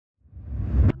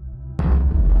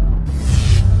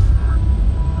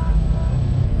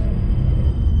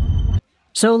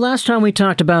So last time we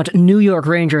talked about New York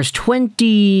Rangers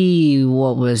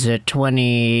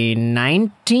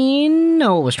 2019?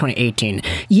 No, it was 2018.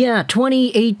 Yeah,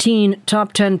 2018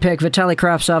 top 10 pick, Vitali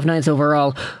Kravtsov, 9th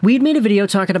overall. We'd made a video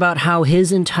talking about how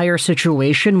his entire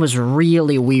situation was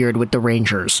really weird with the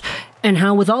Rangers. And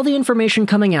how with all the information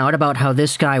coming out about how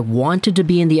this guy wanted to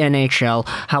be in the NHL,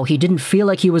 how he didn't feel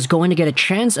like he was going to get a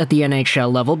chance at the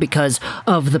NHL level because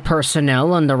of the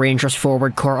personnel on the Rangers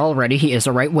forward core already. He is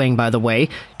a right wing, by the way.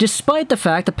 Despite the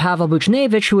fact that Pavel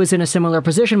Buchnevich, who was in a similar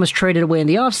position, was traded away in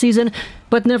the offseason,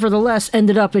 but nevertheless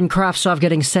ended up in Kravtsov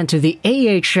getting sent to the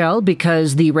AHL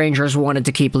because the Rangers wanted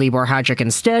to keep Libor Hajek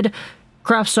instead.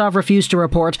 Kravtsov refused to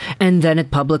report, and then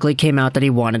it publicly came out that he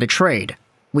wanted a trade.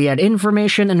 We had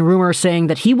information and rumors saying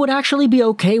that he would actually be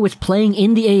okay with playing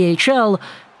in the AHL,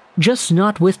 just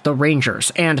not with the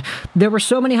Rangers. And there were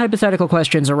so many hypothetical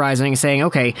questions arising saying,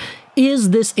 okay, is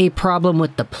this a problem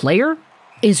with the player?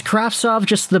 Is Kravtsov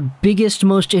just the biggest,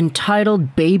 most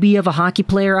entitled baby of a hockey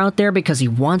player out there because he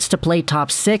wants to play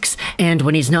top six, and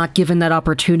when he's not given that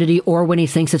opportunity or when he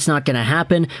thinks it's not going to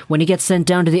happen, when he gets sent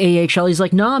down to the AHL, he's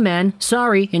like, nah, man,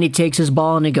 sorry, and he takes his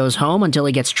ball and he goes home until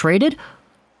he gets traded?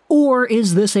 Or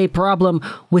is this a problem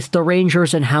with the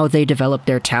Rangers and how they develop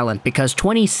their talent? Because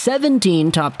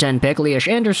 2017 top 10 pick Lias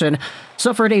Andersson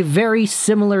suffered a very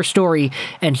similar story,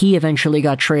 and he eventually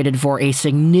got traded for a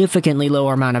significantly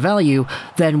lower amount of value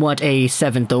than what a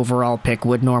 7th overall pick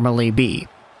would normally be.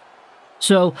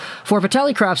 So, for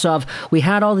Vitali Kravtsov, we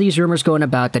had all these rumors going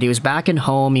about that he was back in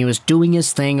home, he was doing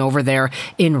his thing over there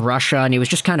in Russia, and he was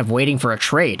just kind of waiting for a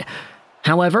trade.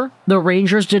 However, the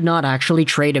Rangers did not actually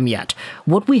trade him yet.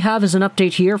 What we have is an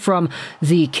update here from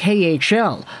the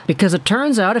KHL, because it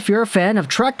turns out if you're a fan of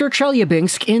Traktor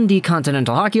Chelyabinsk in the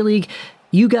Continental Hockey League,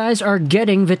 you guys are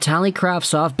getting Vitali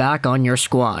Kravtsov back on your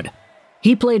squad.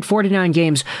 He played 49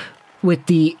 games with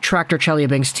the Traktor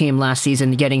Chelyabinsk team last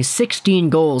season, getting 16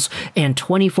 goals and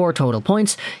 24 total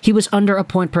points. He was under a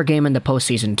point per game in the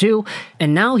postseason too,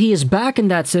 and now he is back in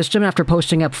that system after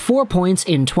posting up 4 points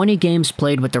in 20 games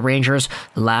played with the Rangers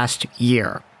last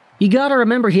year. You gotta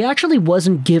remember, he actually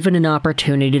wasn't given an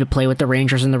opportunity to play with the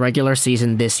Rangers in the regular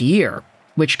season this year,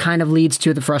 which kind of leads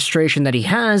to the frustration that he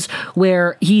has,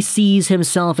 where he sees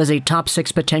himself as a top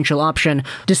 6 potential option,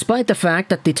 despite the fact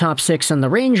that the top 6 on the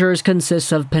Rangers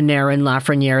consists of Panarin,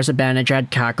 Lafreniere,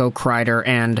 Zibanejad, Kakko, Kreider,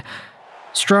 and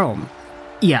Strome.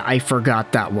 Yeah, I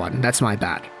forgot that one. That's my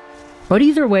bad. But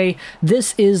either way,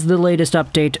 this is the latest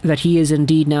update that he is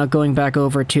indeed now going back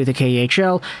over to the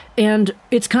KHL, and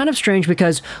it's kind of strange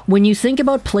because when you think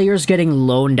about players getting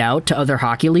loaned out to other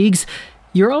hockey leagues,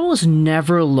 you're almost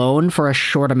never loaned for a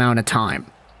short amount of time.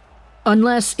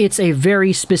 Unless it's a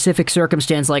very specific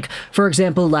circumstance, like, for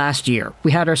example, last year.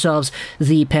 We had ourselves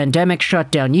the pandemic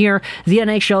shutdown year. The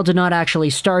NHL did not actually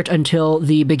start until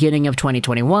the beginning of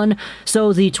 2021,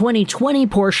 so the 2020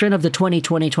 portion of the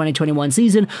 2020-2021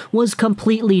 season was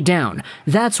completely down.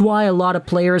 That's why a lot of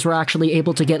players were actually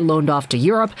able to get loaned off to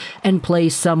Europe and play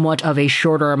somewhat of a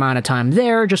shorter amount of time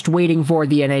there, just waiting for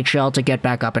the NHL to get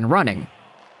back up and running.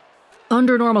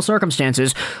 Under normal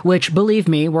circumstances, which, believe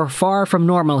me, we're far from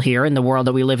normal here in the world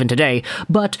that we live in today,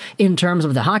 but in terms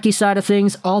of the hockey side of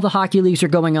things, all the hockey leagues are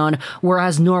going on. We're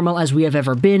as normal as we have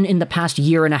ever been in the past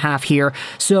year and a half here,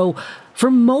 so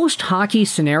for most hockey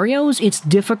scenarios, it's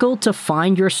difficult to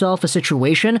find yourself a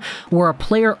situation where a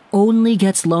player only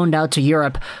gets loaned out to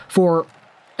Europe for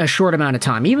a short amount of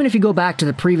time. Even if you go back to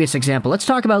the previous example, let's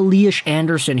talk about Lias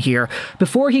Andersson here.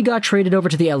 Before he got traded over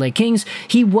to the LA Kings,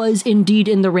 he was indeed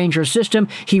in the Rangers system.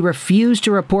 He refused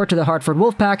to report to the Hartford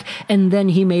Wolfpack, and then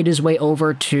he made his way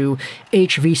over to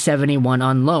HV71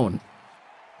 on loan.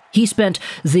 He spent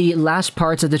the last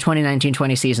parts of the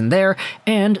 2019-20 season there,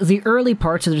 and the early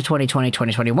parts of the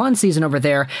 2020-2021 season over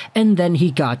there, and then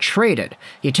he got traded.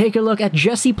 You take a look at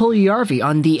Jesse Puljujarvi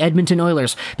on the Edmonton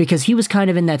Oilers, because he was kind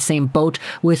of in that same boat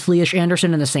with Lias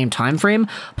Andersson in the same time frame.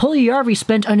 Puljujarvi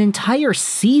spent an entire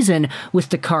season with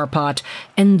the Carpot,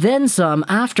 and then some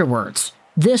afterwards.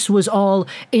 This was all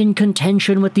in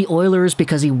contention with the Oilers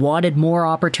because he wanted more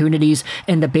opportunities,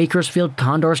 and the Bakersfield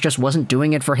Condors just wasn't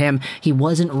doing it for him. He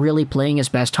wasn't really playing his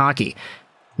best hockey.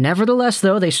 Nevertheless,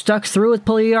 though, they stuck through with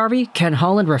Puljujarvi. Ken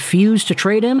Holland refused to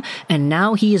trade him, and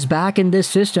now he is back in this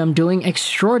system doing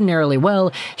extraordinarily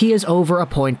well. He is over a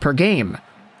point per game.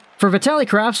 For Vitali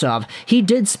Kravtsov, he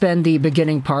did spend the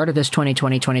beginning part of this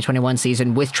 2020-2021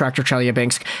 season with Traktor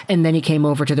Chelyabinsk, and then he came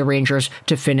over to the Rangers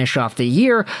to finish off the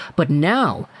year, but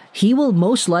now he will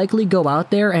most likely go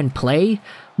out there and play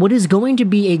what is going to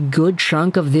be a good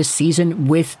chunk of this season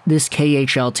with this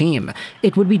KHL team.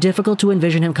 It would be difficult to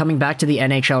envision him coming back to the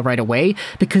NHL right away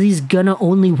because he's gonna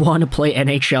only want to play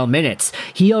NHL minutes.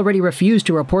 He already refused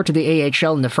to report to the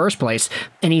AHL in the first place,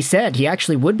 and he said he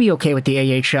actually would be okay with the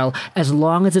AHL as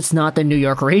long as it's not the New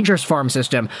York Rangers farm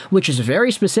system, which is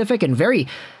very specific and very,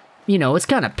 it's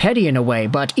kind of petty in a way,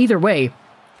 but either way,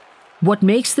 what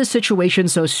makes this situation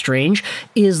so strange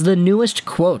is the newest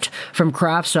quote from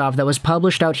Kravtsov that was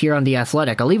published out here on The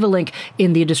Athletic. I'll leave a link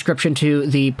in the description to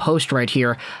the post right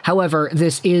here. However,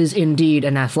 this is indeed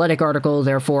an Athletic article,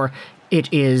 therefore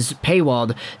it is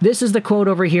paywalled. This is the quote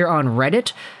over here on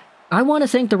Reddit. "I want to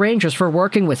thank the Rangers for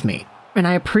working with me, and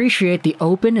I appreciate the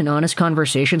open and honest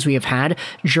conversations we have had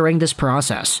during this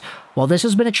process. While this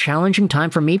has been a challenging time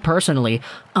for me personally,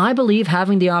 I believe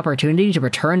having the opportunity to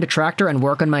return to Tractor and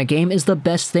work on my game is the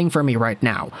best thing for me right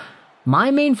now.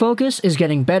 My main focus is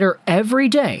getting better every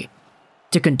day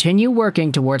to continue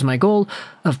working towards my goal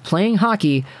of playing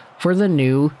hockey for the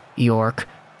New York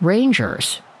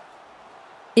Rangers."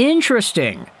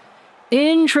 Interesting.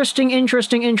 Interesting.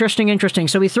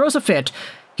 So he throws a fit.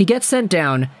 He gets sent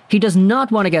down. He does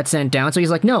not want to get sent down, so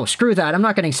he's like, no, screw that. I'm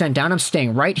not getting sent down. I'm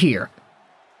staying right here.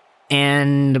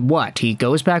 And what? He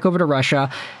goes back over to Russia.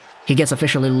 He gets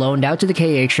officially loaned out to the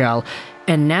KHL.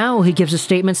 And now he gives a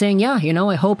statement saying, yeah,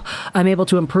 I hope I'm able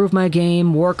to improve my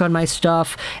game, work on my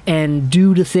stuff, and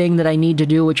do the thing that I need to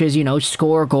do, which is,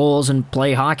 score goals and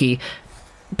play hockey,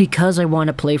 because I want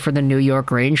to play for the New York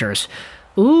Rangers.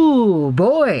 Ooh,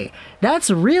 boy, that's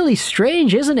really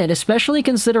strange, isn't it? Especially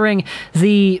considering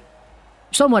the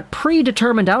somewhat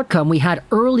predetermined outcome we had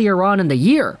earlier on in the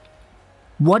year.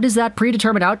 What is that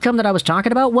predetermined outcome that I was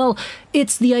talking about? Well,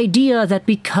 it's the idea that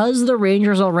because the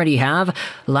Rangers already have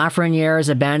Lafreniere,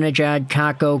 Zibanejad,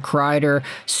 Kakko, Kreider,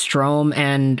 Strome,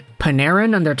 and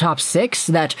Panarin on their top 6,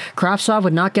 that Kravtsov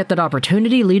would not get that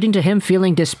opportunity, leading to him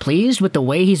feeling displeased with the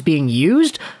way he's being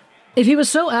used. If he was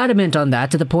so adamant on that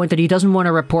to the point that he doesn't want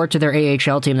to report to their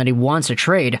AHL team that he wants a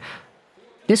trade,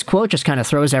 this quote just kind of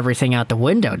throws everything out the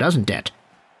window, doesn't it?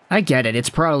 I get it, it's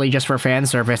probably just for fan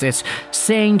service. It's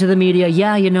saying to the media,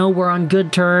 yeah, we're on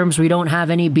good terms, we don't have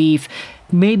any beef.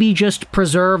 Maybe just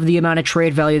preserve the amount of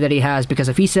trade value that he has, because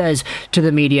if he says to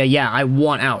the media, yeah, I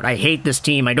want out, I hate this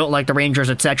team, I don't like the Rangers,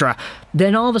 etc.,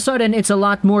 then all of a sudden it's a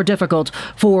lot more difficult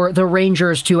for the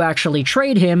Rangers to actually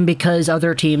trade him, because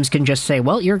other teams can just say,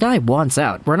 well, your guy wants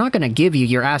out. We're not going to give you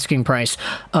your asking price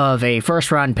of a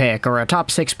first-round pick or a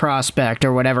top 6 prospect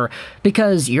or whatever,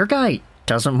 because your guy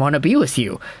doesn't want to be with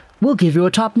you. We'll give you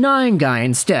a top 9 guy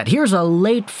instead. Here's a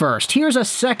late first. Here's a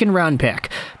second-round pick,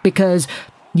 because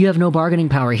you have no bargaining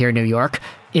power here, New York.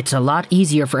 It's a lot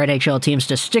easier for NHL teams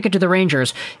to stick it to the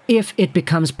Rangers if it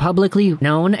becomes publicly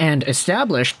known and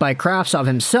established by Kravtsov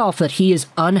himself that he is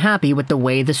unhappy with the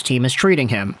way this team is treating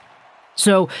him.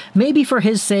 So maybe for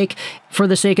his sake, for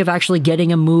the sake of actually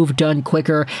getting a move done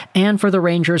quicker, and for the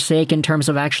Rangers' sake in terms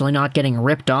of actually not getting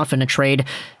ripped off in a trade,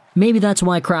 maybe that's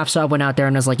why Kravtsov went out there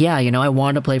and was like, yeah, I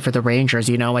want to play for the Rangers,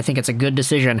 I think it's a good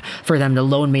decision for them to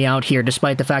loan me out here,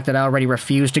 despite the fact that I already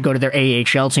refused to go to their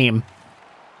AHL team.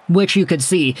 Which you could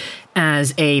see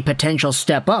as a potential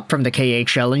step up from the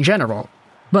KHL in general.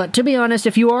 But to be honest,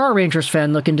 if you are a Rangers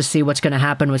fan looking to see what's going to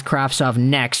happen with Kravtsov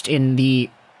next in the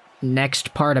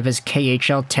next part of his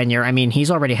KHL tenure. He's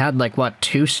already had,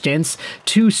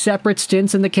 2 separate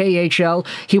stints in the KHL.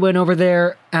 He went over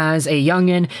there as a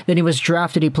youngin', then he was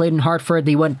drafted, he played in Hartford,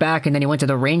 he went back, and then he went to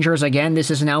the Rangers again. This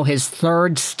is now his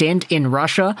 3rd stint in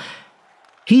Russia.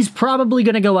 He's probably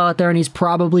going to go out there and he's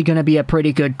probably going to be a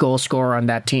pretty good goal scorer on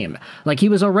that team. He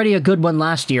was already a good one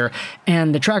last year,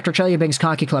 and the Tractor Chelyabinsk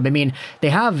Hockey Club, they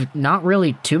have not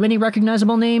really too many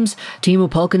recognizable names. Teemu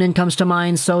Pulkkinen comes to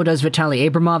mind, so does Vitali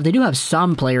Abramov. They do have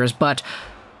some players, but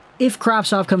if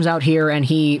Kravtsov comes out here and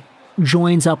he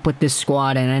joins up with this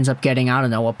squad and ends up getting,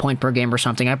 a point per game or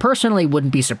something, I personally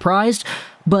wouldn't be surprised,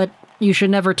 but you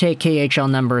should never take KHL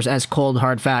numbers as cold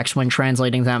hard facts when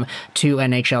translating them to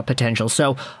NHL potential.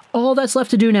 So all that's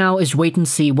left to do now is wait and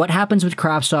see what happens with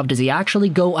Kravtsov. Does he actually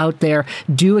go out there,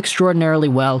 do extraordinarily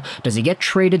well? Does he get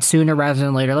traded sooner rather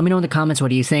than later? Let me know in the comments, what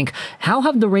do you think? How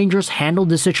have the Rangers handled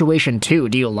this situation too?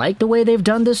 Do you like the way they've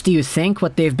done this? Do you think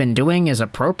what they've been doing is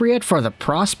appropriate for the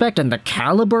prospect and the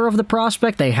caliber of the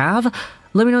prospect they have?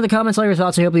 Let me know in the comments all your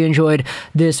thoughts. I hope you enjoyed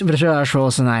this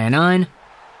video.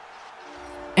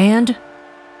 And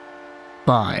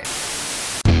bye.